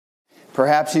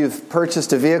Perhaps you've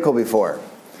purchased a vehicle before.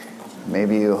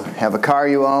 Maybe you have a car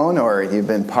you own, or you've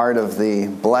been part of the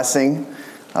blessing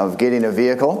of getting a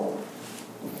vehicle.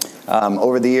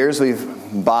 Over the years, we've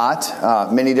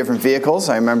bought many different vehicles.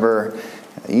 I remember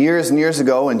years and years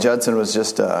ago when Judson was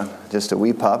just a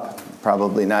wee pup,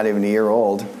 probably not even a year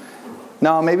old.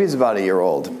 No, maybe he's about a year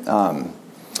old.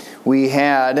 We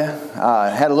had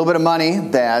a little bit of money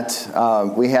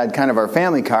that we had kind of our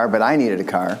family car, but I needed a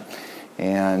car.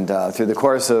 And through the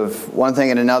course of one thing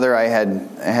and another, I had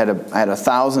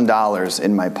 $1,000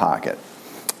 in my pocket,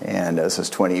 and this was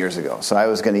 20 years ago. So I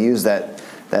was going to use that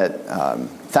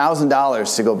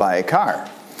 $1,000 to go buy a car.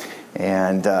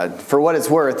 And for what it's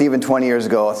worth, even 20 years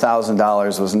ago,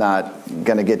 $1,000 was not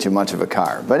going to get you much of a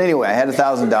car. But anyway, I had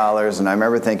 $1,000, and I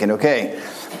remember thinking, okay,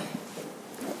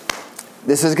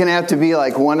 this is going to have to be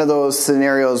like one of those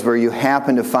scenarios where you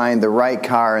happen to find the right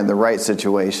car in the right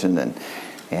situation.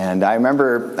 And I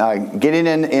remember getting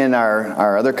in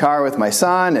our other car with my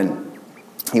son, and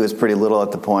he was pretty little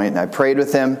at the point, and I prayed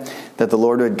with him that the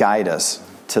Lord would guide us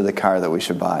to the car that we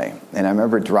should buy. And I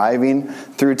remember driving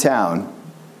through town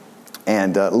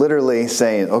and literally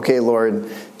saying, okay, Lord,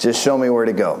 just show me where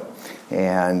to go.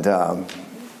 And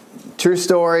true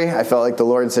story, I felt like the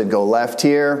Lord said, go left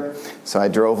here. So I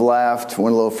drove left,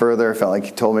 went a little further, felt like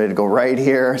he told me to go right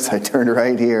here. So I turned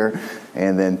right here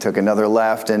and then took another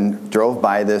left and drove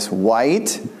by this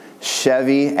white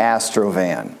Chevy Astro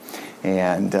van.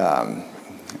 And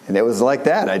it was like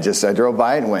that. I drove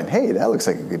by it and went, hey, that looks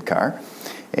like a good car.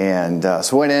 And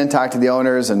so went in, talked to the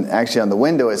owners, and actually on the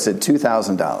window it said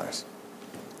 $2,000.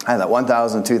 I thought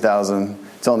 1,000, 2,000,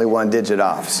 it's only one digit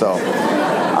off. So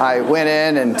I went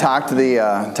in and talked to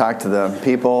the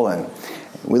people, and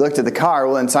we looked at the car.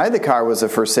 Well, inside the car was a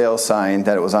for sale sign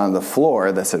that it was on the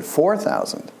floor that said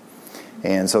 $4,000.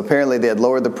 And so apparently they had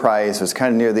lowered the price. It was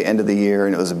kind of near the end of the year,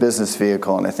 and it was a business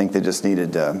vehicle, and I think they just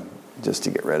needed to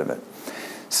get rid of it.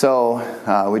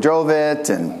 So we drove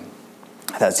it, and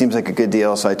that seems like a good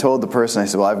deal. So I told the person, I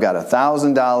said, well, I've got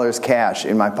 $1,000 cash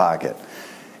in my pocket.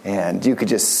 And you could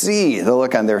just see the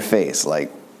look on their face,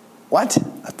 like, what?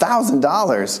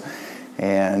 $1,000?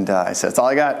 And I said, that's all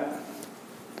I got.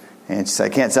 And she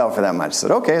said, I can't sell it for that much. I said,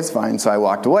 okay, it's fine. So I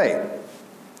walked away.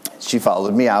 She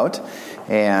followed me out,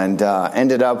 and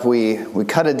ended up, we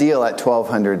cut a deal at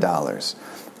 $1,200.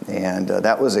 And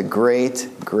that was a great,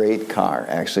 great car,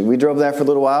 actually. We drove that for a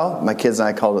little while. My kids and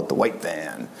I called it the white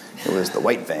van. It was the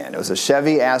white van. It was a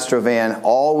Chevy Astro van,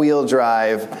 all-wheel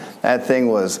drive. That thing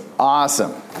was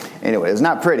awesome. Anyway, it was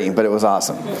not pretty, but it was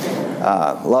awesome.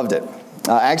 Loved it.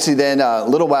 Actually, then a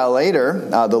little while later,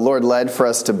 the Lord led for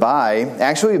us to buy.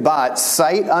 Actually, we bought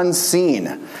sight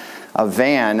unseen a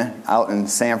van out in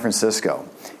San Francisco.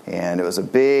 And it was a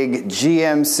big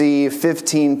GMC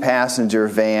 15-passenger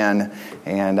van.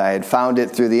 And I had found it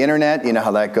through the internet. You know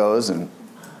how that goes. And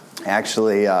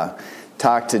actually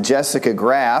talked to Jessica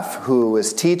Graff, who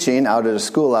was teaching out at a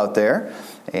school out there,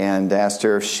 and asked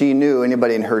her if she knew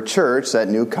anybody in her church that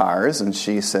knew cars. And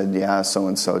she said, yeah,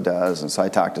 so-and-so does. And so I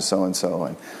talked to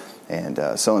so-and-so,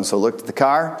 and so-and-so looked at the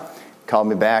car, called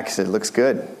me back. He said, looks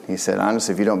good. He said,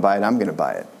 honestly, if you don't buy it, I'm going to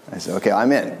buy it. I said, okay,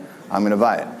 I'm in. I'm going to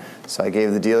buy it. So I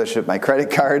gave the dealership my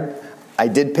credit card. I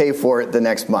did pay for it the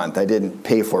next month. I didn't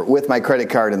pay for it with my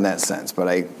credit card in that sense, but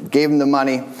I gave him the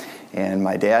money, and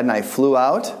my dad and I flew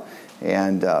out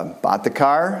and bought the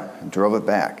car, drove it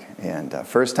back. And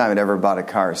first time I'd ever bought a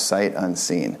car sight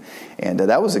unseen. And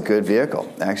that was a good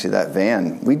vehicle. Actually, that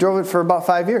van, we drove it for about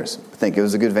 5 years. I think it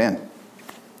was a good van.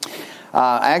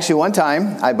 Actually, one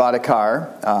time I bought a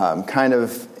car kind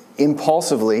of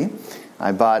impulsively.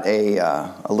 I bought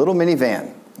a little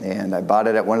minivan. And I bought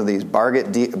it at one of these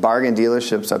bargain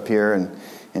dealerships up here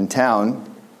in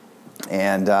town.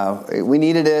 And we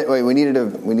needed it. We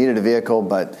needed a vehicle,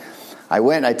 but I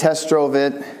went and I test drove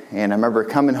it, and I remember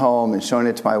coming home and showing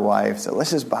it to my wife. Said,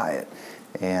 let's just buy it,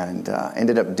 and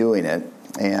ended up doing it.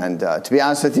 And to be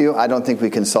honest with you, I don't think we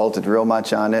consulted real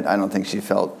much on it. I don't think she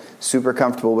felt super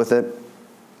comfortable with it.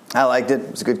 I liked it.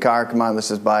 It was a good car. Come on, let's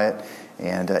just buy it.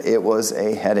 And it was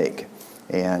a headache.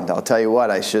 And I'll tell you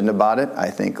what, I shouldn't have bought it. I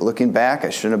think looking back, I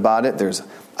shouldn't have bought it. There's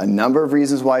a number of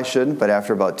reasons why I shouldn't, but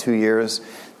after about 2 years,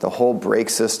 the whole brake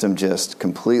system just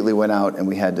completely went out, and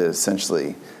we had to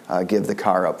essentially give the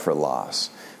car up for loss.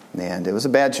 And it was a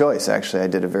bad choice. Actually, I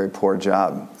did a very poor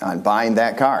job on buying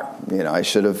that car. You know, I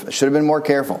should have been more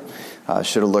careful.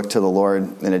 Should have looked to the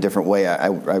Lord in a different way. I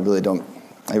really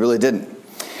didn't.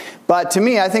 But to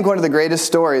me, I think one of the greatest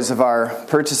stories of our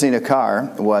purchasing a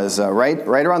car was right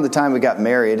around the time we got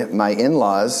married. My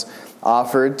in-laws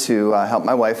offered to help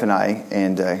my wife and I,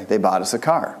 and they bought us a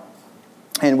car.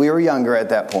 And we were younger at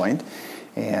that point.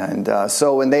 And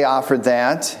so when they offered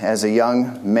that, as a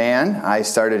young man, I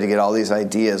started to get all these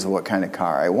ideas of what kind of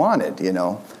car I wanted.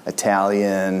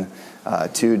 Italian,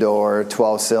 2-door,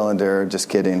 12-cylinder, just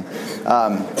kidding.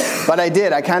 But I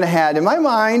did. I kind of had, in my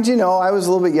mind, I was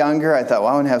a little bit younger. I thought,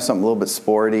 well, I want to have something a little bit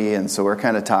sporty. And so we're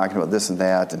kind of talking about this and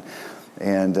that.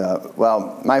 And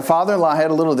my father-in-law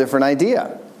had a little different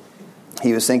idea.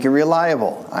 He was thinking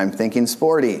reliable. I'm thinking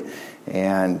sporty.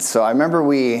 And so I remember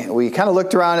we kind of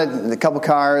looked around at a couple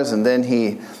cars, and then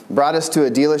he brought us to a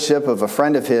dealership of a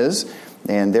friend of his,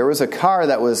 and there was a car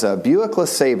that was a Buick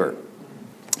LeSabre.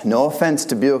 No offense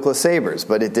to Buick LeSabres,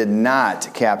 but it did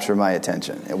not capture my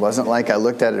attention. It wasn't like I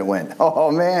looked at it and went,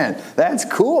 oh man, that's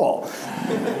cool.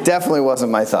 Definitely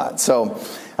wasn't my thought. So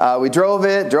we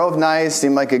drove nice,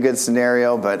 seemed like a good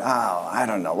scenario, but I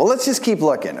don't know. Well, let's just keep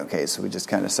looking. Okay, so we just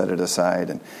kind of set it aside,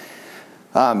 and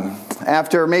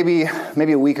after maybe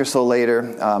a week or so later,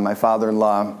 my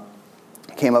father-in-law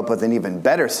came up with an even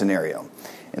better scenario.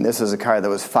 And this was a car that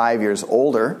was 5 years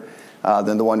older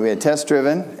than the one we had test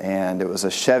driven. And it was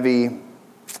a Chevy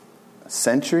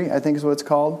Century, I think is what it's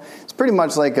called. It's pretty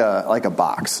much like a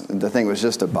box. The thing was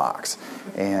just a box.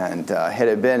 And had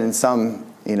it been in some,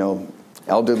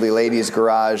 elderly lady's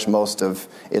garage most of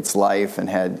its life and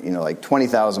had, like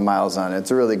 20,000 miles on it,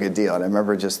 it's a really good deal. And I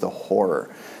remember just the horror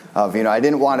of, I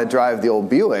didn't want to drive the old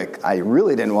Buick. I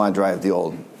really didn't want to drive the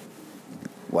old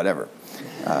whatever.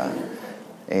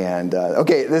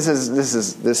 Okay, this is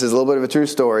a little bit of a true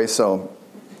story. So,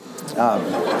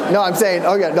 no, I'm saying,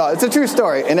 it's a true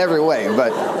story in every way.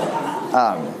 But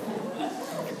I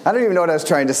don't even know what I was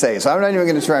trying to say. So I'm not even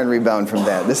going to try and rebound from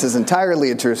that. This is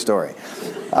entirely a true story.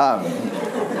 Wow,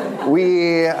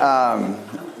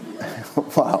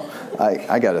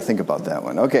 I got to think about that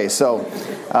one. Okay, so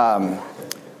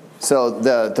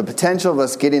the potential of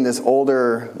us getting this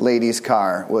older lady's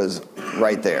car was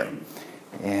right there.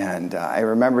 And I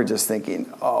remember just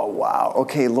thinking, oh, wow,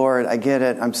 okay, Lord, I get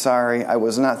it. I'm sorry. I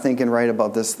was not thinking right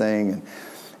about this thing.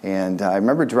 And I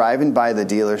remember driving by the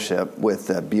dealership with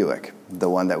the Buick, the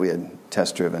one that we had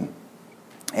test driven.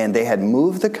 And they had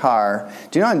moved the car.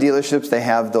 Do you know on dealerships they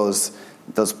have those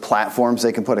platforms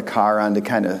they can put a car on to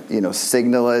kind of,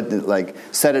 signal it, like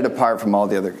set it apart from all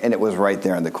the other, and it was right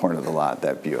there in the corner of the lot,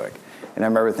 that Buick. And I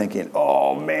remember thinking,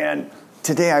 oh man,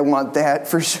 today I want that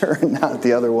for sure, not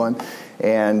the other one.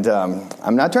 And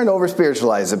I'm not trying to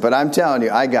over-spiritualize it, but I'm telling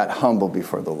you, I got humble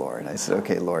before the Lord. I said,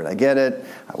 okay, Lord, I get it.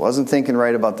 I wasn't thinking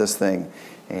right about this thing.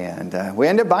 And we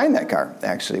ended up buying that car,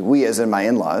 actually. We, as in my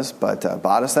in-laws, but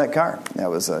bought us that car.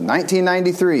 That was a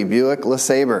 1993 Buick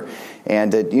LeSabre.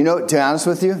 And, to be honest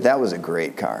with you, that was a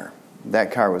great car.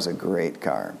 That car was a great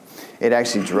car. It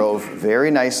actually drove very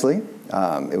nicely.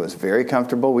 It was very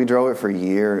comfortable. We drove it for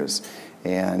years.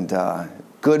 And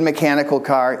good mechanical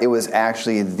car. It was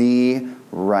actually the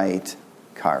right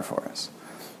car for us.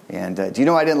 And do you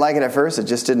know I didn't like it at first? It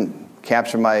just didn't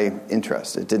capture my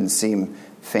interest. It didn't seem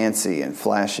fancy and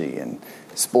flashy and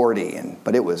sporty,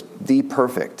 but it was the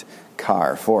perfect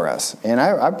car for us. And I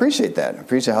appreciate that. I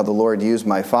appreciate how the Lord used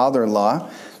my father-in-law,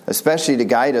 especially to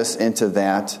guide us into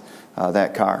that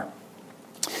car.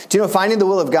 Do you know, finding the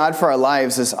will of God for our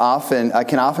lives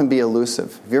can often be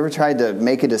elusive. Have you ever tried to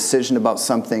make a decision about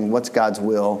something, what's God's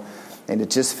will, and it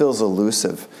just feels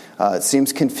elusive? It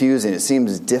seems confusing. It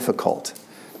seems difficult.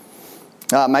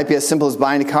 It might be as simple as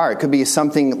buying a car. It could be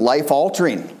something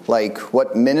life-altering, like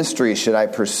what ministry should I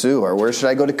pursue or where should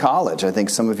I go to college? I think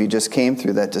some of you just came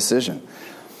through that decision.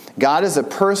 God has a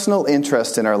personal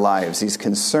interest in our lives. He's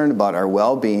concerned about our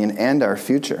well-being and our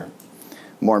future.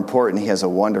 More important, He has a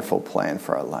wonderful plan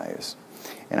for our lives.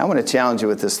 And I want to challenge you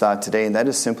with this thought today, and that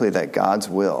is simply that God's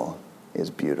will is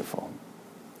beautiful.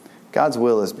 God's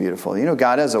will is beautiful. You know,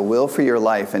 God has a will for your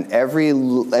life in every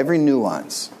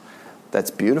nuance.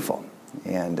 That's beautiful.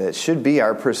 And it should be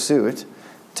our pursuit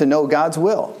to know God's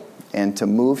will and to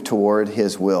move toward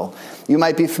His will. You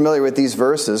might be familiar with these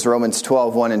verses, Romans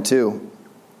 12, 1 and 2.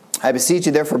 I beseech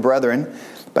you therefore, brethren,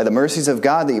 by the mercies of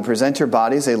God, that you present your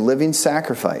bodies a living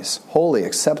sacrifice, holy,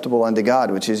 acceptable unto God,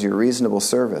 which is your reasonable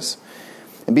service.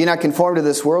 And be not conformed to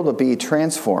this world, but be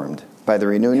transformed by the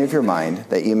renewing of your mind,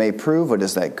 that you may prove what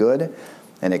is that good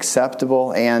and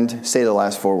acceptable, and say the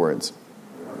last four words.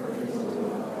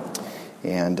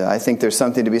 And I think there's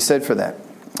something to be said for that.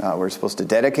 We're supposed to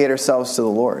dedicate ourselves to the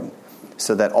Lord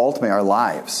so that ultimately our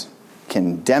lives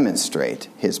can demonstrate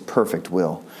His perfect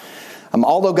will.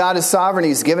 Although God is sovereign,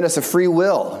 He's given us a free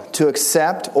will to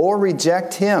accept or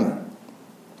reject Him.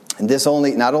 And this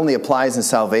not only applies in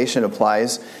salvation, it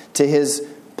applies to His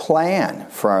plan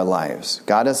for our lives.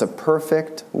 God has a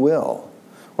perfect will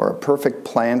or a perfect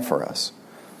plan for us.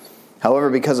 However,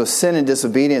 because of sin and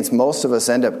disobedience, most of us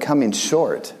end up coming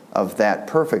short of that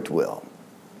perfect will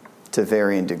to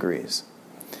varying degrees.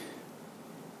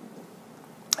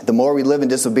 The more we live in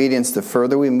disobedience, the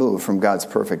further we move from God's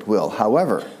perfect will.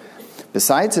 However,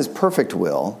 besides his perfect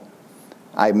will,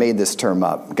 I made this term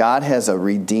up, God has a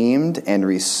redeemed and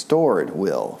restored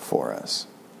will for us.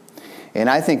 And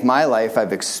I think my life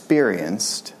I've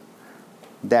experienced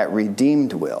that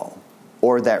redeemed will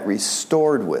or that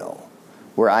restored will,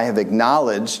 where I have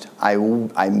acknowledged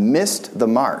I missed the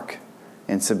mark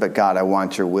and said, but God, I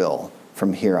want your will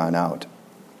from here on out.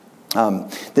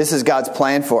 This is God's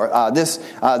plan for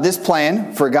this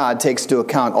plan for God takes into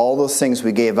account all those things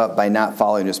we gave up by not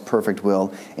following his perfect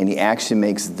will, and he actually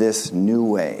makes this new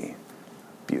way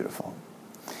beautiful.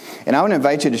 And I want to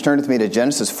invite you to turn with me to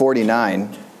Genesis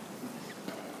 49.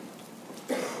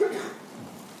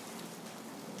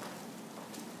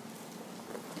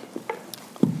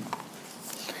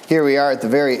 Here we are at the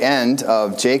very end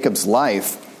of Jacob's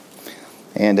life,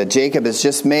 and Jacob has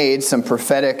just made some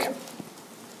prophetic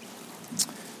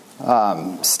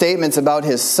statements about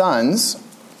his sons.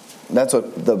 That's what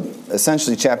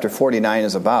essentially chapter 49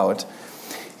 is about.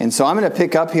 And so I'm going to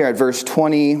pick up here at verse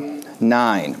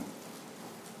 29.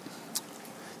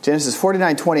 Genesis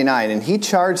 49:29, and he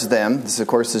charged them, this of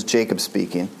course is Jacob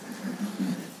speaking,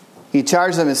 he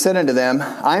charged them and said unto them,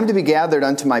 I am to be gathered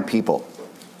unto my people.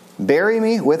 Bury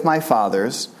me with my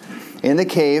fathers in the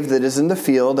cave that is in the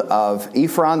field of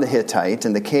Ephron the Hittite,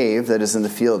 and the cave that is in the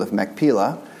field of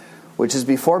Machpelah, which is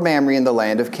before Mamre in the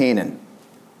land of Canaan,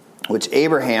 which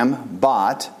Abraham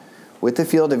bought with the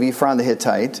field of Ephron the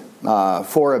Hittite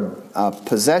for a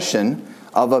possession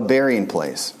of a burying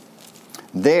place.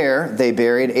 There they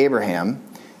buried Abraham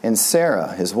and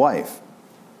Sarah, his wife.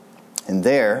 And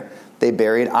there they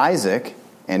buried Isaac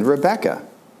and Rebekah,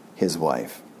 his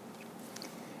wife.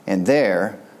 And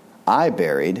there I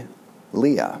buried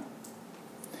Leah.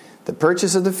 The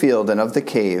purchase of the field and of the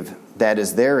cave that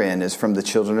is therein is from the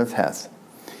children of Heth.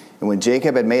 And when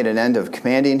Jacob had made an end of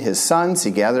commanding his sons,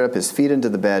 he gathered up his feet into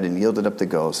the bed and yielded up the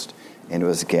ghost, and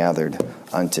was gathered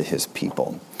unto his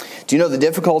people. Do you know the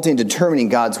difficulty in determining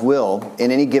God's will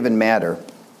in any given matter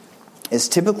is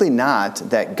typically not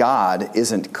that God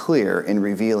isn't clear in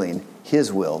revealing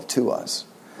his will to us.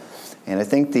 And I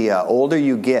think the older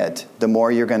you get, the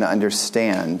more you're going to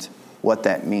understand what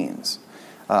that means.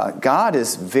 God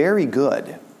is very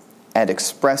good at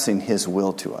expressing his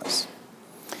will to us.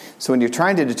 So when you're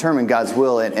trying to determine God's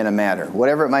will in a matter,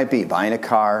 whatever it might be, buying a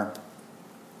car,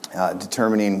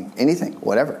 determining anything,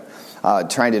 whatever,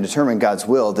 trying to determine God's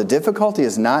will, the difficulty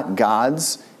is not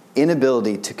God's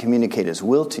inability to communicate his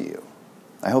will to you.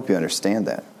 I hope you understand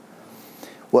that.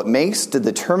 What makes the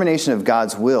determination of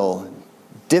God's will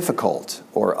difficult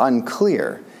or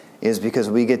unclear is because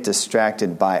we get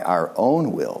distracted by our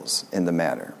own wills in the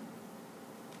matter.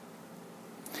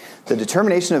 The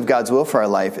determination of God's will for our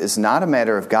life is not a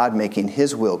matter of God making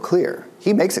his will clear.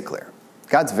 He makes it clear.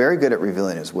 God's very good at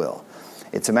revealing his will.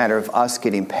 It's a matter of us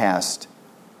getting past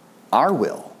our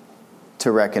will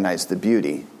to recognize the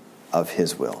beauty of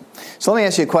his will. So let me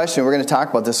ask you a question. We're going to talk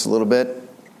about this a little bit.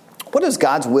 What does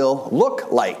God's will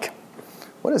look like?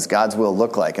 What does God's will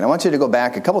look like? And I want you to go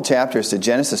back a couple chapters to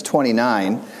Genesis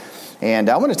 29. And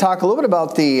I want to talk a little bit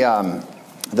about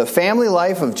the family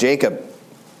life of Jacob.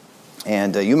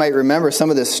 And you might remember some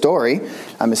of this story.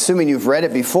 I'm assuming you've read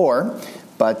it before.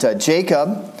 But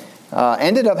Jacob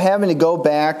ended up having to go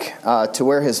back to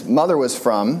where his mother was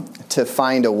from to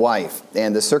find a wife.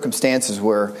 And the circumstances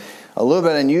were a little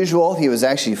bit unusual. He was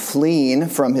actually fleeing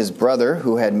from his brother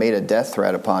who had made a death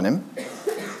threat upon him.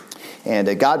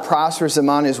 And God prospers him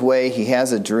on his way. He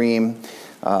has a dream,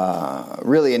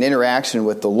 really an interaction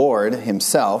with the Lord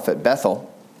himself at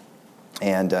Bethel,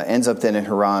 and ends up then in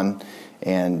Haran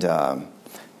and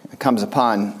comes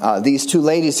upon these two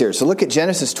ladies here. So look at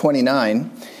Genesis 29,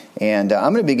 and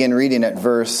I'm going to begin reading at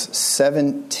verse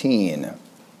 17.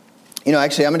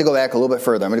 Actually, I'm going to go back a little bit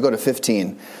further. I'm going to go to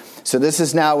 15. So this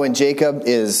is now when Jacob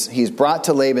he's brought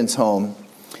to Laban's home.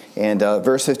 And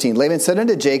verse 15, Laban said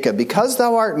unto Jacob, because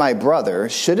thou art my brother,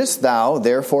 shouldest thou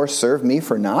therefore serve me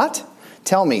for naught?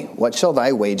 Tell me, what shall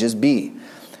thy wages be?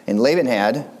 And Laban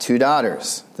had 2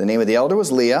 daughters. The name of the elder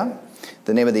was Leah.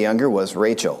 The name of the younger was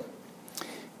Rachel.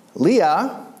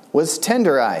 Leah was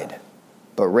tender-eyed,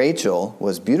 but Rachel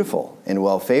was beautiful and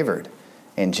well-favored.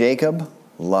 And Jacob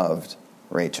loved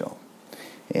Rachel.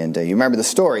 And you remember the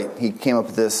story. He came up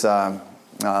with this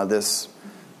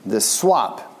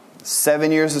swap.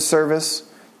 7 years of service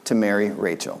to marry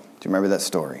Rachel. Do you remember that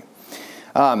story?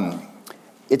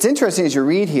 It's interesting as you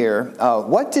read here,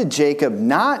 what did Jacob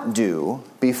not do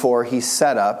before he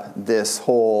set up this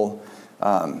whole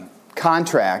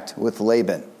contract with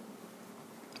Laban.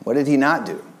 What did he not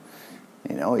do?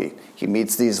 He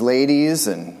meets these ladies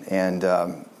and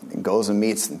goes and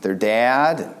meets their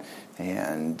dad.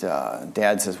 And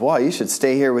Dad says, well, you should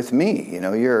stay here with me.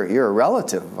 You're a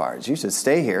relative of ours. You should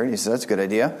stay here. And he says, that's a good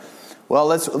idea. Well,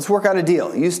 let's work out a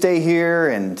deal. You stay here,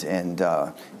 and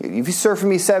if you serve for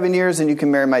me 7 years, then you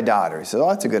can marry my daughter. He says, oh,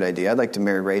 that's a good idea. I'd like to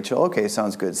marry Rachel. Okay,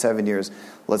 sounds good. 7 years.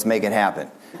 Let's make it happen.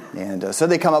 And so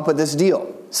they come up with this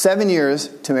deal. 7 years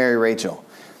to marry Rachel.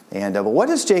 And but what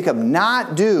does Jacob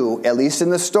not do, at least in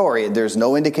the story? There's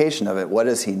no indication of it. What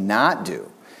does he not do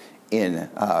in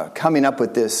coming up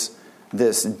with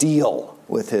this deal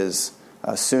with his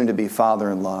soon-to-be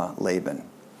father-in-law, Laban?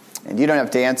 And you don't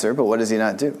have to answer, but what does he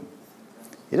not do?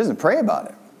 He doesn't pray about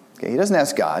it. Okay, he doesn't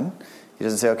ask God. He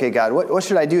doesn't say, okay, God, what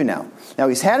should I do now? Now,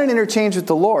 he's had an interchange with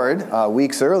the Lord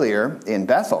weeks earlier in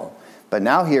Bethel, but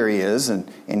now here he is, and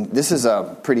this is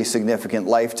a pretty significant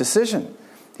life decision.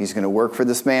 He's going to work for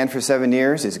this man for 7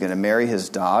 years. He's going to marry his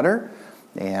daughter,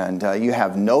 and you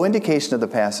have no indication of the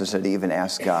passage that he even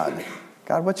asked God,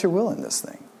 God, what's your will in this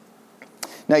thing?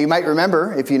 Now, you might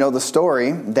remember, if you know the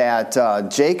story, that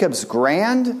Jacob's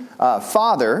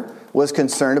grandfather was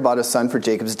concerned about a son for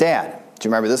Jacob's dad. Do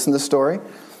you remember this in the story?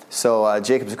 So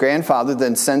Jacob's grandfather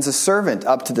then sends a servant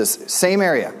up to this same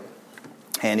area.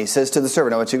 And he says to the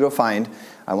servant, I want you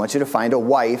to find a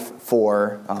wife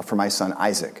for my son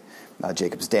Isaac,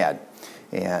 Jacob's dad.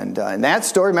 And in that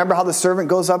story, remember how the servant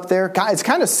goes up there? It's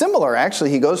kind of similar,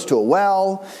 actually. He goes to a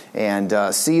well and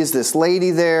sees this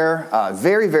lady there.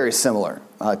 Very, very similar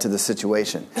to the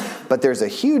situation. But there's a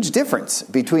huge difference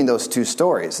between those two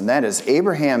stories, and that is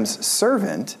Abraham's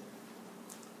servant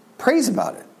prays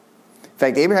about it. In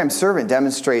fact, Abraham's servant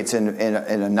demonstrates in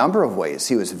a number of ways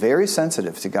he was very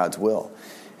sensitive to God's will.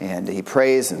 And he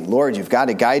prays, and Lord, you've got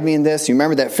to guide me in this. You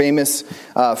remember that famous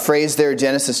phrase there,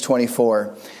 Genesis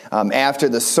 24. After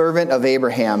the servant of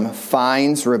Abraham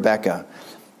finds Rebekah,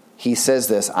 he says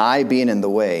this, I being in the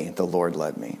way, the Lord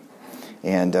led me.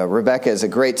 And Rebekah is a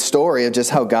great story of just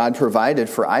how God provided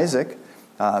for Isaac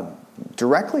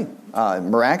directly,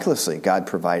 miraculously, God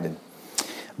provided.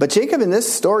 But Jacob in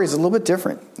this story is a little bit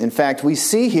different. In fact, we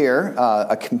see here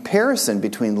a comparison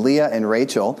between Leah and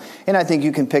Rachel, and I think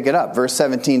you can pick it up. Verse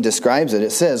 17 describes it.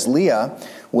 It says, Leah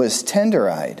was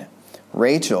tender-eyed.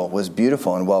 Rachel was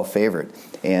beautiful and well-favored.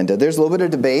 And there's a little bit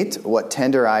of debate what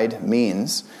tender-eyed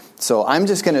means. So I'm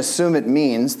just going to assume it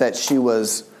means that she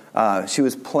was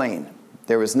plain.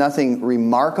 There was nothing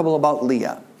remarkable about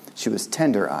Leah. She was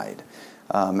tender-eyed.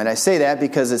 And I say that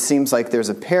because it seems like there's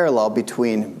a parallel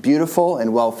between beautiful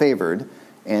and well-favored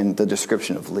and the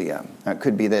description of Leah. Now, it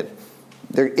could be that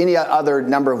there are any other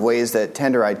number of ways that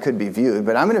tender-eyed could be viewed,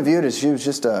 but I'm going to view it as she was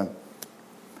just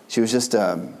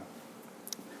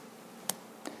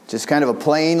kind of a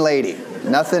plain lady.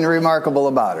 Nothing remarkable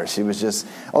about her. She was just,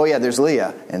 oh yeah, there's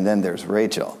Leah, and then there's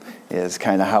Rachel, is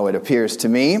kind of how it appears to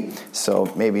me. So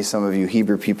maybe some of you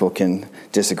Hebrew people can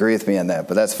disagree with me on that,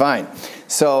 but that's fine.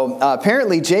 So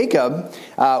apparently Jacob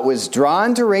was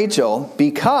drawn to Rachel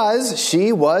because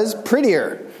she was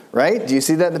prettier, right? Do you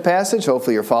see that in the passage?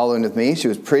 Hopefully you're following with me. She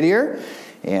was prettier.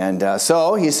 And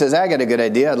so he says, I got a good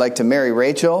idea. I'd like to marry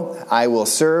Rachel. I will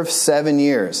serve 7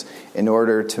 years in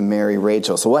order to marry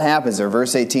Rachel. So what happens there?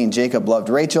 Verse 18, Jacob loved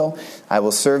Rachel. I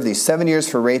will serve these 7 years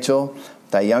for Rachel,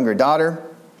 thy younger daughter.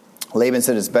 Laban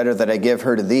said, it's better that I give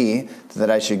her to thee, than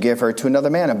that I should give her to another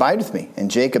man. Abide with me.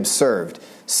 And Jacob served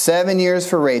 7 years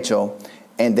for Rachel,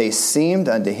 and they seemed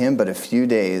unto him but a few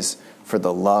days for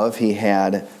the love he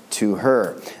had to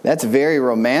her. That's very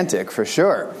romantic for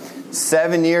sure.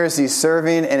 7 years he's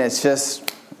serving, and it's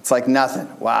like nothing.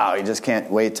 Wow, he just can't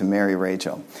wait to marry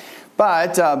Rachel.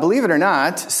 But believe it or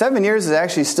not, 7 years is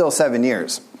actually still 7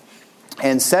 years.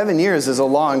 And 7 years is a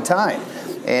long time.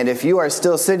 And if you are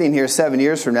still sitting here 7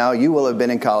 years from now, you will have been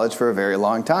in college for a very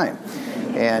long time.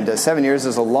 And 7 years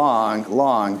is a long,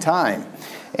 long time.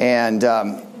 And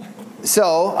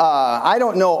so I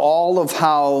don't know all of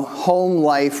how home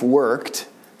life worked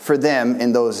for them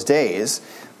in those days.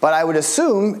 But I would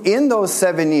assume in those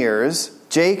 7 years,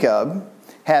 Jacob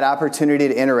had opportunity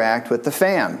to interact with the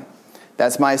fam.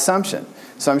 That's my assumption.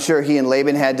 So I'm sure he and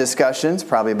Laban had discussions,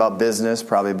 probably about business,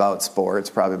 probably about sports,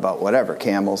 probably about whatever,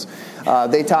 camels.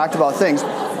 They talked about things.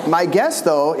 My guess,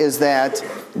 though, is that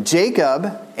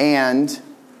Jacob and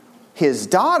his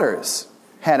daughters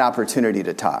had opportunity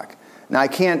to talk. Now, I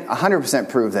can't 100%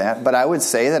 prove that, but I would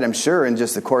say that I'm sure in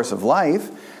just the course of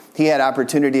life, he had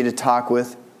opportunity to talk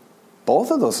with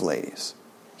both of those ladies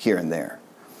here and there.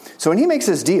 So when he makes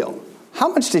this deal,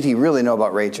 how much did he really know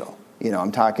about Rachel?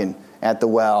 I'm talking at the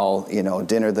well,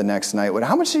 dinner the next night.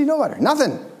 How much did he know about her?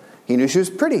 Nothing. He knew she was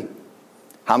pretty.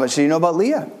 How much did he know about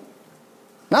Leah?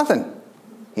 Nothing.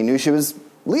 He knew she was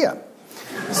Leah.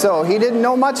 So he didn't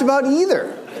know much about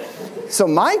either. So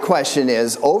my question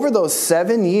is, over those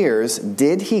 7 years,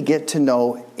 did he get to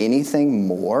know anything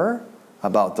more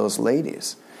about those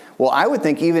ladies? Well, I would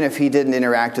think even if he didn't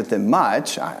interact with them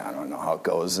much, I don't know how it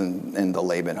goes in the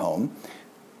Laban home,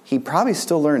 he probably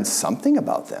still learned something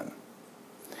about them.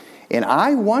 And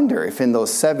I wonder if in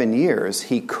those 7 years,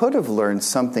 he could have learned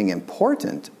something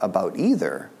important about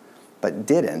either, but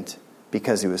didn't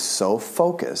because he was so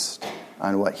focused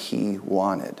on what he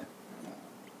wanted.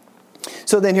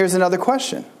 So then here's another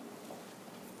question.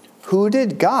 Who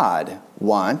did God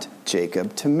want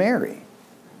Jacob to marry?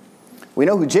 We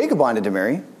know who Jacob wanted to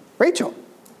marry, Rachel.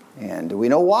 And we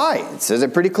know why. It says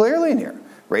it pretty clearly in here.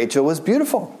 Rachel was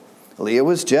beautiful. Leah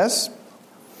was just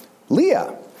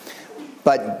Leah.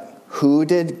 But who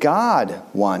did God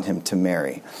want him to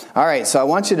marry? All right, so I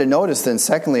want you to notice then,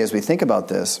 secondly, as we think about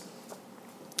this,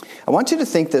 I want you to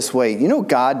think this way. You know,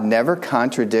 God never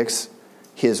contradicts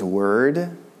his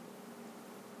word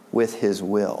with his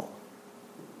will.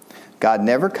 God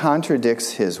never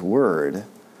contradicts his word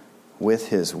with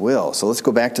his will. So let's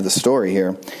go back to the story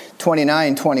here.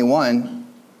 29:21,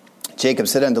 Jacob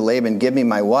said unto Laban, give me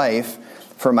my wife,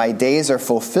 for my days are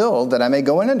fulfilled that I may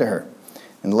go in unto her.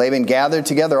 And Laban gathered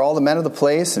together all the men of the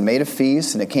place and made a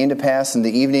feast. And it came to pass in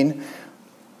the evening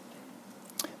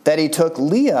that he took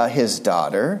Leah his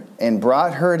daughter and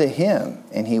brought her to him,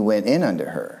 and he went in unto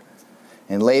her.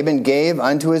 And Laban gave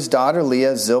unto his daughter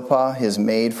Leah Zilpah his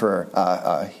maid for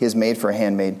a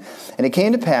handmaid. And it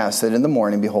came to pass that in the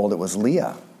morning, behold, it was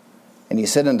Leah. And he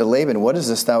said unto Laban, what is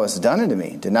this thou hast done unto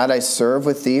me? Did not I serve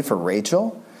with thee for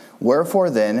Rachel? Wherefore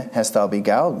then hast thou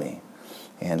beguiled me?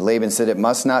 And Laban said, it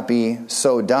must not be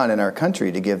so done in our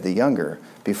country to give the younger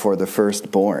before the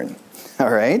firstborn.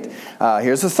 All right,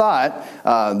 here's a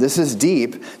thought. This is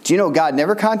deep. Do you know God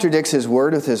never contradicts his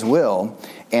word with his will?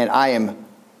 And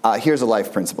here's a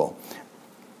life principle.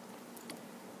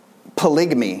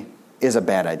 Polygamy is a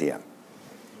bad idea.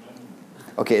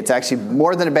 Okay, it's actually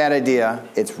more than a bad idea.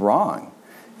 It's wrong.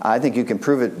 I think you can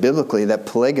prove it biblically that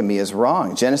polygamy is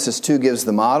wrong. Genesis 2 gives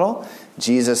the model.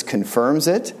 Jesus confirms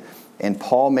it. And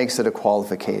Paul makes it a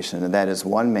qualification, and that is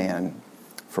one man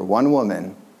for one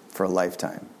woman for a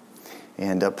lifetime.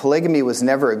 And polygamy was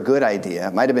never a good idea.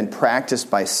 It might have been practiced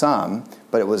by some,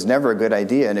 but it was never a good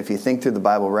idea. And if you think through the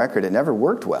Bible record, it never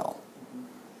worked well.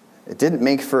 It didn't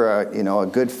make for a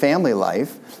good family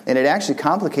life, and it actually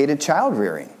complicated child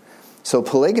rearing. So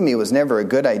polygamy was never a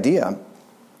good idea.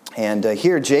 And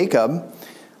here Jacob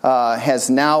has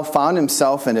now found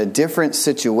himself in a different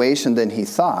situation than he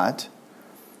thought.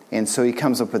 And so he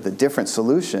comes up with a different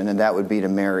solution, and that would be to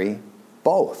marry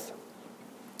both.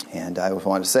 And I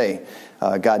want to say,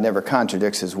 God never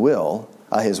contradicts his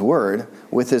word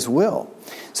with his will.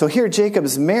 So here Jacob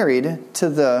is married to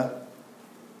the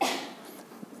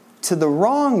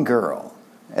wrong girl,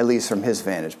 at least from his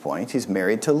vantage point. He's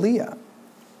married to Leah.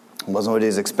 It wasn't what he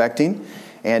was expecting.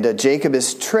 And Jacob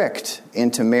is tricked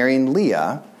into marrying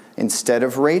Leah instead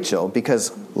of Rachel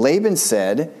because Laban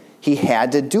said he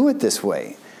had to do it this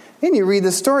way. And you read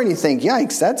the story and you think,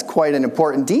 yikes, that's quite an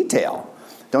important detail.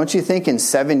 Don't you think in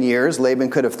 7 years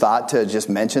Laban could have thought to just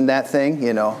mention that thing?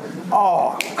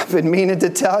 I've been meaning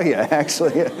to tell you,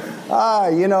 actually.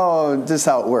 This is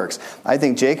how it works. I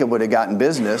think Jacob would have gotten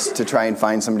business to try and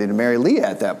find somebody to marry Leah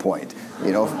at that point.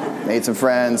 Made some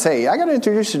friends. Hey, I got to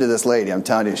introduce you to this lady. I'm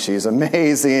telling you, she's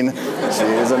amazing.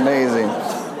 She's amazing.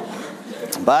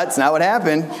 But it's not what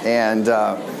happened. And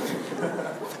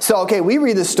so, we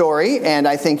read the story, and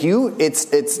I think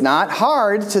it's not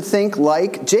hard to think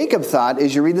like Jacob thought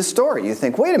as you read the story. You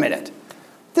think, wait a minute,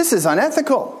 this is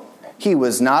unethical. He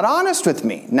was not honest with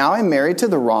me. Now I'm married to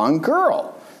the wrong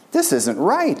girl. This isn't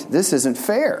right. This isn't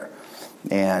fair.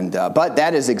 And but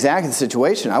that is exactly the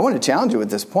situation. I want to challenge you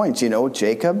at this point.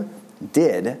 Jacob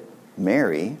did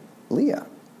marry Leah.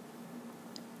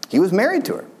 He was married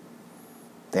to her.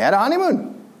 They had a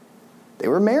honeymoon. They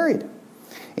were married.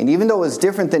 And even though it was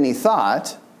different than he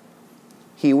thought,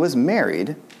 he was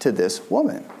married to this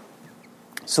woman.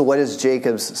 So what is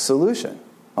Jacob's solution?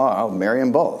 I'll marry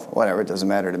them both. Whatever, it doesn't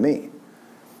matter to me.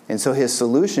 And so his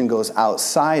solution goes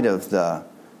outside of the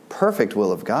perfect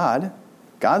will of God.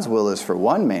 God's will is for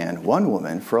one man, one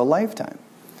woman, for a lifetime.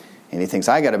 And he thinks,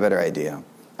 I got a better idea.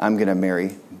 I'm going to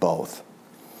marry both.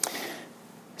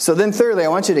 So then thirdly, I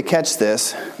want you to catch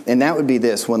this, and that would be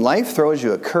this. When life throws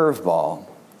you a curveball,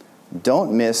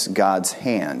 don't miss God's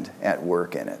hand at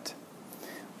work in it.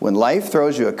 When life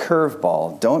throws you a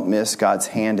curveball, don't miss God's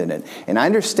hand in it. And I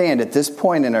understand at this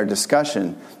point in our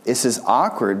discussion, this is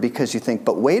awkward because you think,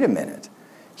 but wait a minute.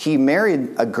 He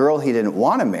married a girl he didn't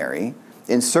want to marry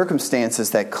in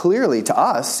circumstances that clearly to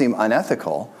us seem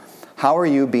unethical. How are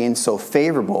you being so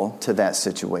favorable to that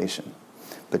situation?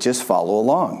 But just follow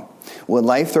along. When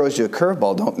life throws you a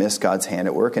curveball, don't miss God's hand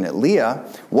at work in it. Leah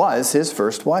was his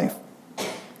first wife.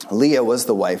 Leah was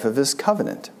the wife of his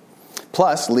covenant.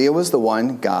 Plus, Leah was the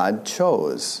one God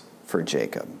chose for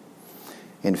Jacob.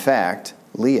 In fact,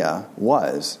 Leah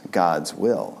was God's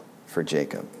will for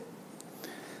Jacob.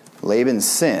 Laban's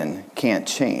sin can't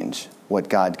change what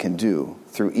God can do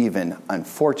through even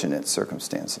unfortunate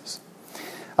circumstances.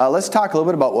 Let's talk a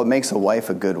little bit about what makes a wife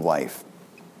a good wife.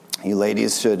 You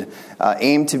ladies should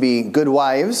aim to be good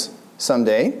wives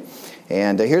someday.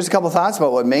 And here's a couple thoughts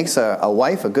about what makes a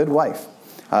wife a good wife.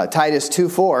 Titus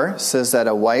 2:4 says that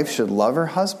a wife should love her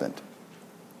husband.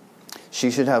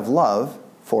 She should have love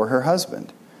for her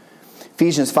husband.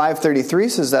 Ephesians 5:33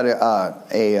 says that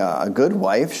a good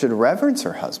wife should reverence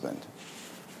her husband.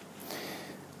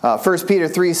 1 Peter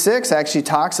 3:6 actually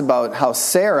talks about how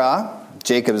Sarah,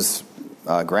 Jacob's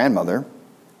grandmother,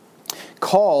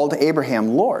 called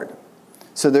Abraham Lord.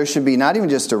 So there should be not even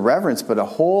just a reverence, but a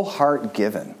whole heart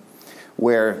given,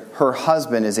 where her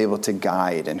husband is able to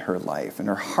guide in her life, and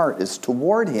her heart is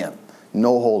toward him,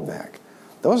 no holdback.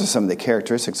 Those are some of the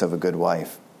characteristics of a good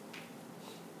wife.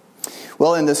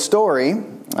 Well, in this story,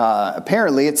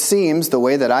 apparently it seems, the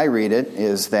way that I read it,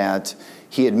 is that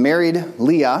he had married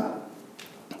Leah,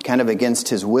 kind of against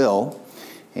his will,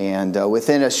 and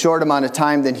within a short amount of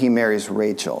time, then he marries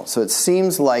Rachel. So it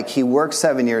seems like he worked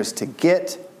 7 years to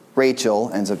get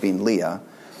Rachel, ends up being Leah,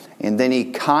 and then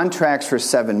he contracts for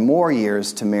 7 more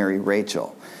years to marry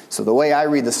Rachel. So the way I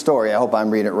read the story, I hope I'm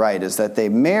reading it right, is that they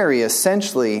marry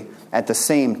essentially at the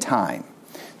same time.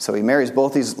 So he marries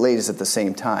both these ladies at the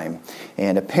same time.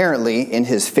 And apparently, in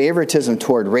his favoritism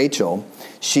toward Rachel,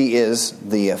 she is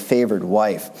the favored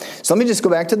wife. So let me just go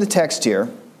back to the text here.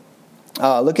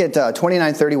 Look at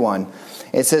 29:31.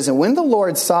 It says, "And when the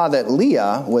Lord saw that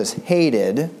Leah was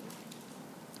hated,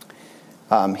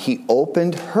 he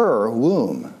opened her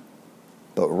womb,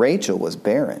 but Rachel was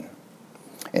barren.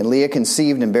 And Leah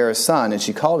conceived and bare a son, and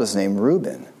she called his name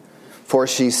Reuben. For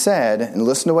she said," and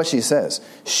listen to what she says,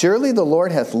 "Surely the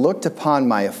Lord hath looked upon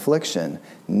my affliction.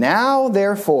 Now,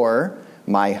 therefore,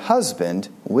 my husband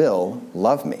will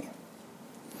love me."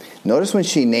 Notice when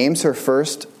she names her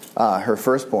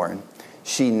firstborn,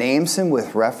 she names him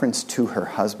with reference to her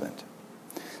husband.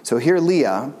 So here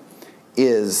Leah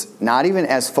is not even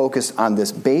as focused on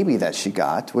this baby that she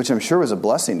got, which I'm sure was a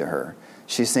blessing to her.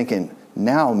 She's thinking,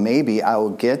 now maybe I will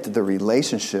get the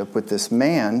relationship with this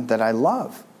man that I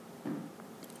love.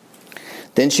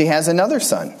 Then she has another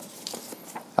son.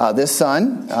 This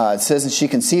son, it says that she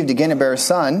conceived again and bare a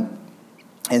son,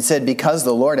 and said, "Because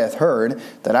the Lord hath heard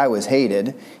that I was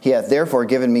hated, he hath therefore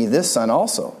given me this son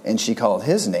also." And she called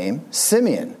his name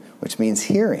Simeon, which means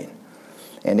hearing.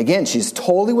 And again, she's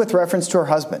totally with reference to her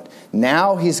husband.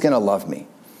 Now he's going to love me.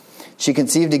 She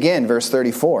conceived again, verse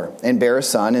 34, and bare a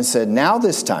son, and said, "Now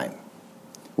this time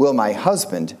will my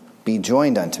husband be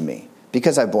joined unto me,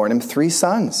 because I born him 3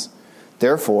 sons.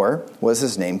 Therefore was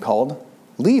his name called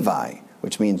Levi,"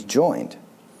 which means joined.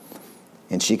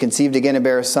 "And she conceived again and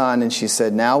bare a son, and she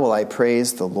said, Now will I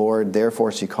praise the Lord.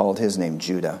 Therefore she called his name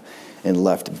Judah, and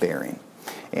left bearing."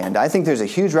 And I think there's a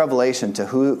huge revelation to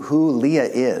who Leah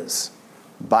is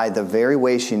by the very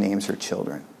way she names her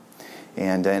children.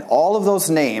 And in all of those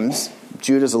names,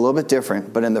 Judah's a little bit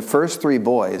different, but in the first 3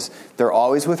 boys, they're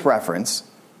always with reference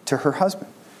to her husband.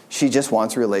 She just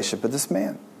wants a relationship with this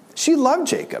man. She loved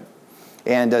Jacob.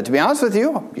 And to be honest with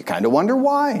you, you kind of wonder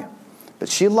why. But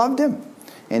she loved him.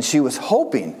 And she was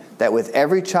hoping that with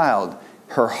every child,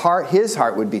 his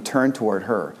heart would be turned toward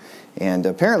her. And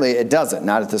apparently it doesn't,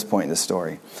 not at this point in the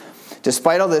story.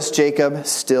 Despite all this, Jacob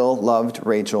still loved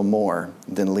Rachel more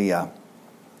than Leah.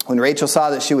 When Rachel saw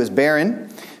that she was barren,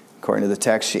 according to the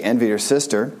text, she envied her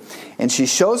sister. And she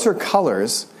shows her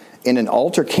colors in an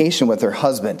altercation with her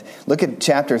husband. Look at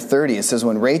chapter 30. It says,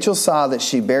 "When Rachel saw that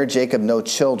she bare Jacob no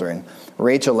children,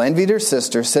 Rachel envied her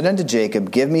sister, said unto Jacob,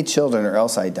 Give me children, or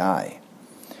else I die.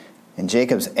 And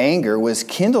Jacob's anger was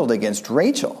kindled against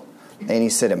Rachel. And he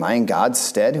said, Am I in God's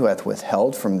stead, who hath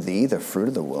withheld from thee the fruit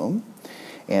of the womb?"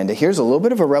 And here's a little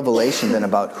bit of a revelation then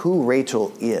about who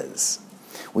Rachel is.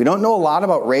 We don't know a lot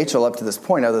about Rachel up to this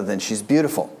point other than she's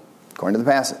beautiful, according to the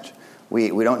passage. We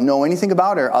don't know anything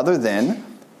about her other than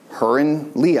her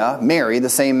and Leah marry the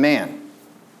same man.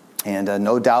 And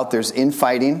no doubt there's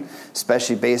infighting,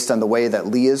 especially based on the way that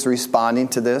Leah's responding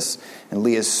to this. And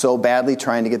Leah's so badly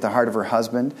trying to get the heart of her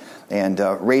husband. And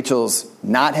Rachel's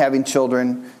not having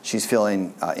children. She's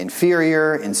feeling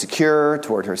inferior, insecure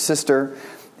toward her sister.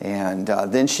 And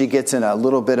then she gets in a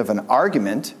little bit of an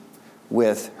argument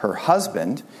with her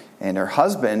husband. And her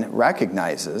husband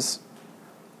recognizes,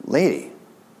 lady,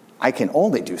 I can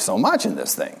only do so much in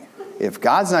this thing. If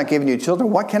God's not giving you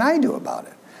children, what can I do about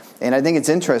it? And I think it's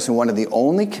interesting, one of the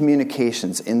only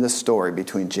communications in the story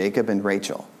between Jacob and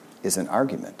Rachel is an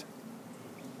argument.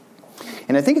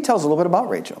 And I think it tells a little bit about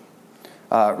Rachel.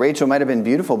 Rachel might have been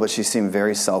beautiful, but she seemed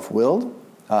very self-willed.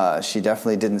 She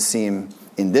definitely didn't seem,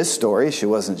 in this story, she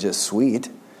wasn't just sweet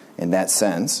in that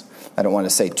sense. I don't want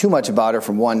to say too much about her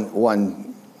from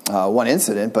one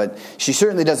incident, but she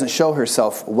certainly doesn't show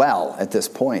herself well at this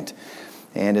point.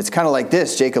 And it's kind of like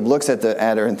this. Jacob looks at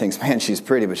her and thinks, man, she's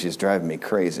pretty, but she's driving me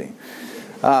crazy.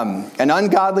 An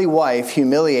ungodly wife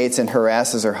humiliates and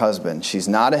harasses her husband. She's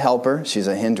not a helper. She's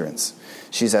a hindrance.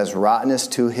 She's as rottenness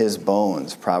to his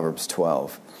bones, Proverbs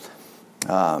 12.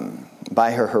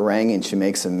 By her haranguing, she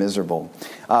makes him miserable.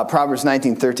 Proverbs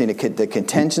 19:13, the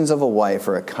contentions of a wife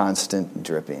are a constant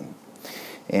dripping.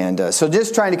 And so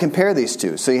just trying to compare these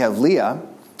two. So you have Leah,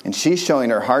 and she's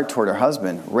showing her heart toward her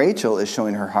husband. Rachel is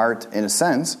showing her heart, in a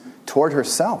sense, toward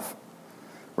herself.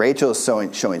 Rachel is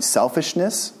showing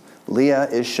selfishness. Leah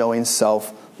is showing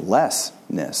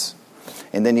selflessness.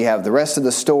 And then you have the rest of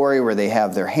the story where they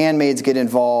have their handmaids get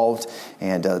involved.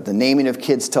 And the naming of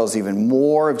kids tells even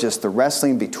more of just the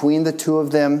wrestling between the two of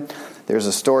them. There's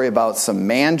a story about some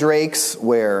mandrakes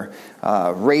where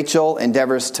Rachel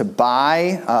endeavors to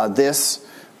buy this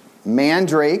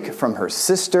mandrake from her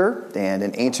sister, and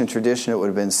in ancient tradition it would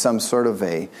have been some sort of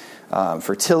a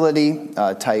fertility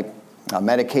type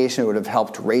medication. It would have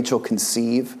helped Rachel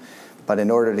conceive, but in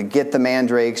order to get the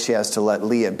mandrake, she has to let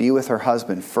Leah be with her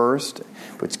husband first,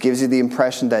 which gives you the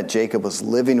impression that Jacob was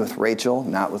living with Rachel,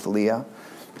 not with Leah.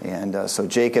 And so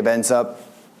Jacob ends up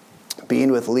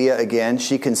being with Leah again.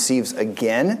 She conceives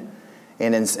again.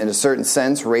 And in a certain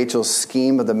sense, Rachel's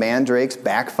scheme of the mandrakes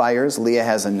backfires. Leah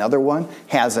has another one.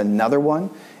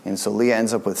 And so Leah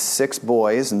ends up with 6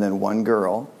 boys and then 1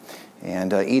 girl.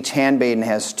 And each handmaiden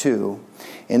has 2.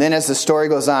 And then as the story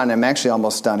goes on, I'm actually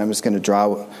almost done. I'm just going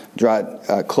to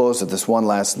draw close with this one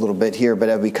last little bit here. But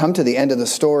as we come to the end of the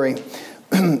story,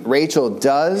 Rachel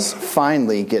does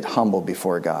finally get humble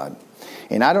before God.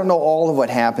 And I don't know all of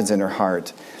what happens in her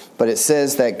heart, but it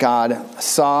says that God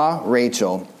saw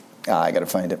Rachel. I got to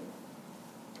find it.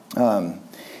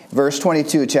 Verse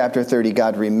 22, chapter 30,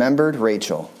 God remembered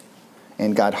Rachel,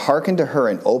 and God hearkened to her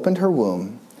and opened her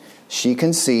womb. She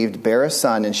conceived, bare a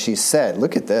son, and she said,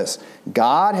 look at this,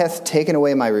 God hath taken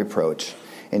away my reproach.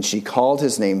 And she called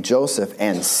his name Joseph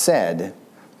and said,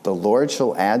 the Lord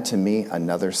shall add to me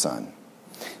another son.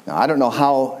 Now, I don't know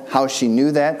how she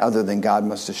knew that other than God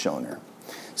must have shown her.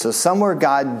 So somewhere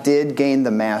God did gain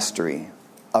the mastery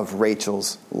of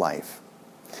Rachel's life.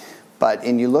 But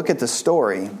when you look at the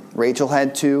story, Rachel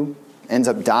had 2, ends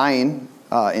up dying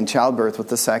in childbirth with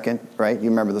the second, right? You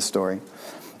remember the story.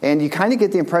 And you kind of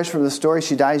get the impression from the story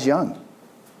she dies young.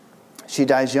 She's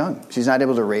not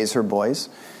able to raise her boys.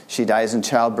 She dies in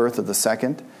childbirth of the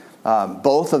second.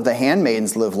 Both of the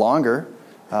handmaidens live longer,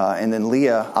 and then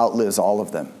Leah outlives all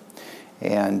of them.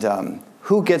 And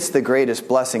who gets the greatest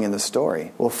blessing in the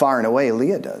story? Well, far and away,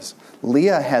 Leah does.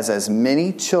 Leah has as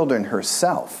many children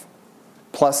herself,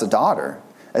 plus a daughter,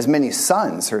 as many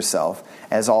sons herself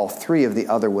as all 3 of the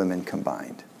other women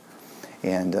combined.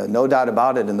 And no doubt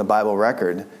about it, in the Bible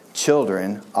record,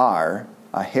 children are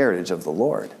a heritage of the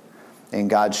Lord. And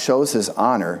God shows his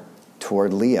honor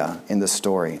toward Leah in the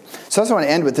story. So I just want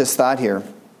to end with this thought here.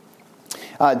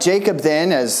 Jacob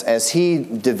then, as he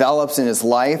develops in his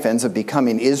life, ends up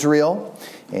becoming Israel.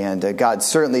 And God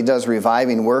certainly does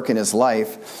reviving work in his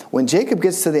life. When Jacob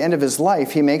gets to the end of his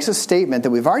life, he makes a statement that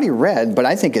we've already read, but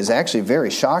I think is actually very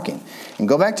shocking. And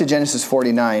go back to Genesis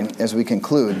 49 as we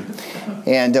conclude.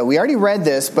 And we already read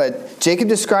this, but Jacob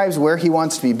describes where he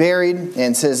wants to be buried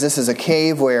and says this is a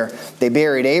cave where they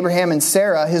buried Abraham and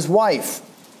Sarah, his wife.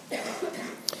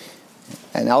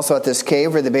 And also at this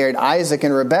cave where they buried Isaac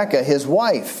and Rebekah, his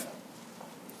wife.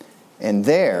 And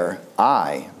there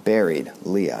I buried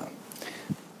Leah.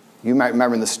 You might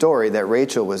remember in the story that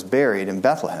Rachel was buried in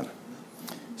Bethlehem.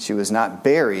 She was not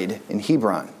buried in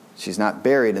Hebron. She's not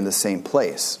buried in the same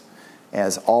place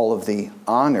as all of the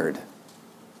honored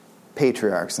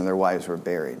patriarchs and their wives were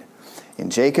buried.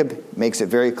 And Jacob makes it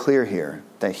very clear here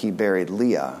that he buried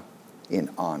Leah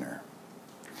in honor.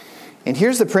 And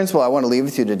here's the principle I want to leave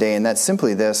with you today, and that's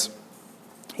simply this.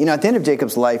 At the end of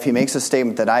Jacob's life, he makes a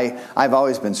statement that I've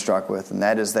always been struck with, and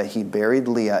that is that he buried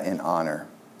Leah in honor.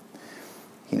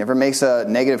 He never makes a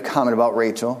negative comment about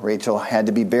Rachel. Rachel had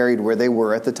to be buried where they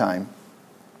were at the time.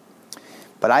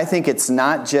 But I think it's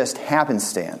not just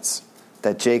happenstance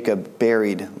that Jacob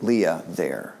buried Leah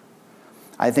there.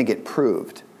 I think it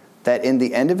proved that in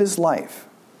the end of his life,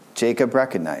 Jacob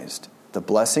recognized the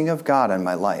blessing of God on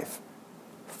my life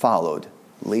followed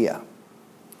Leah,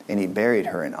 and he buried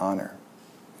her in honor.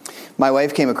 My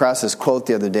wife came across this quote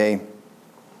the other day.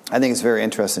 I think it's very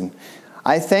interesting.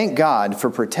 I thank God for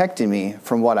protecting me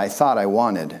from what I thought I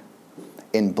wanted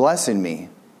and blessing me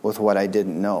with what I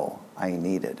didn't know I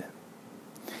needed.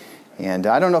 And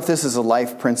I don't know if this is a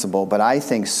life principle, but I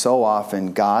think so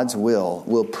often God's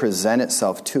will present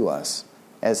itself to us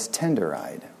as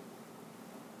tender-eyed.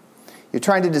 You're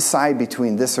trying to decide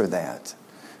between this or that,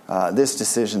 this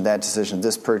decision, that decision,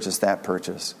 this purchase, that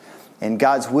purchase. And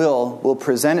God's will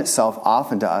present itself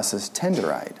often to us as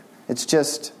tender-eyed. It's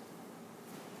just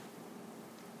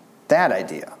that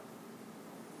idea.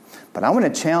 But I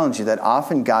want to challenge you that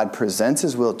often God presents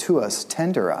his will to us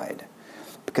tender-eyed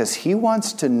because he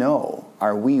wants to know,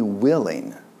 are we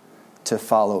willing to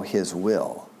follow his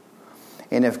will?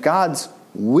 And if God's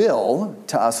will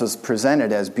to us is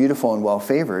presented as beautiful and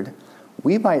well-favored,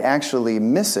 we might actually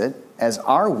miss it as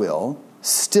our will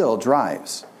still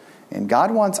drives. And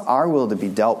God wants our will to be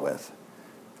dealt with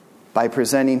by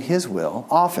presenting his will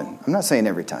often, I'm not saying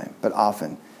every time, but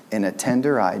often, in a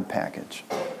tender-eyed package.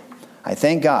 I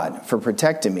thank God for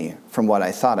protecting me from what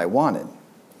I thought I wanted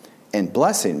and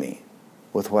blessing me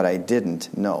with what I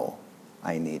didn't know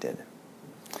I needed.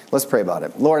 Let's pray about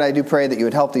it. Lord, I do pray that you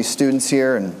would help these students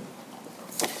here. And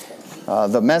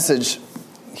the message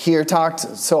here talked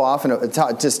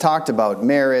about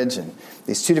marriage and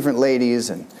these two different ladies.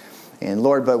 And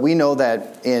Lord, but we know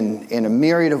that in a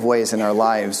myriad of ways in our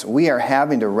lives, we are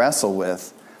having to wrestle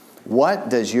with what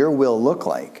does your will look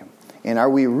like? And are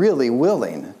we really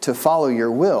willing to follow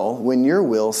your will when your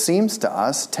will seems to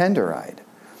us tender-eyed?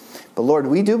 But Lord,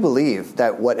 we do believe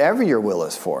that whatever your will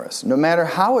is for us, no matter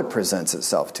how it presents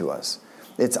itself to us,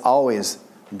 it's always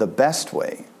the best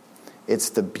way. It's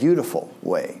the beautiful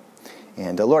way.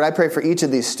 And Lord, I pray for each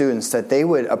of these students that they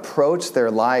would approach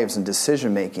their lives and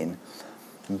decision-making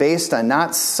based on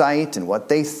not sight and what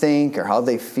they think or how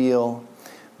they feel,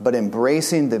 but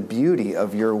embracing the beauty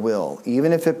of your will,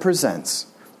 even if it presents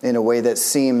in a way that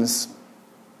seems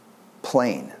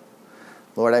plain.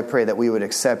 Lord, I pray that we would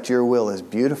accept your will as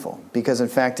beautiful, because in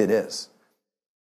fact it is.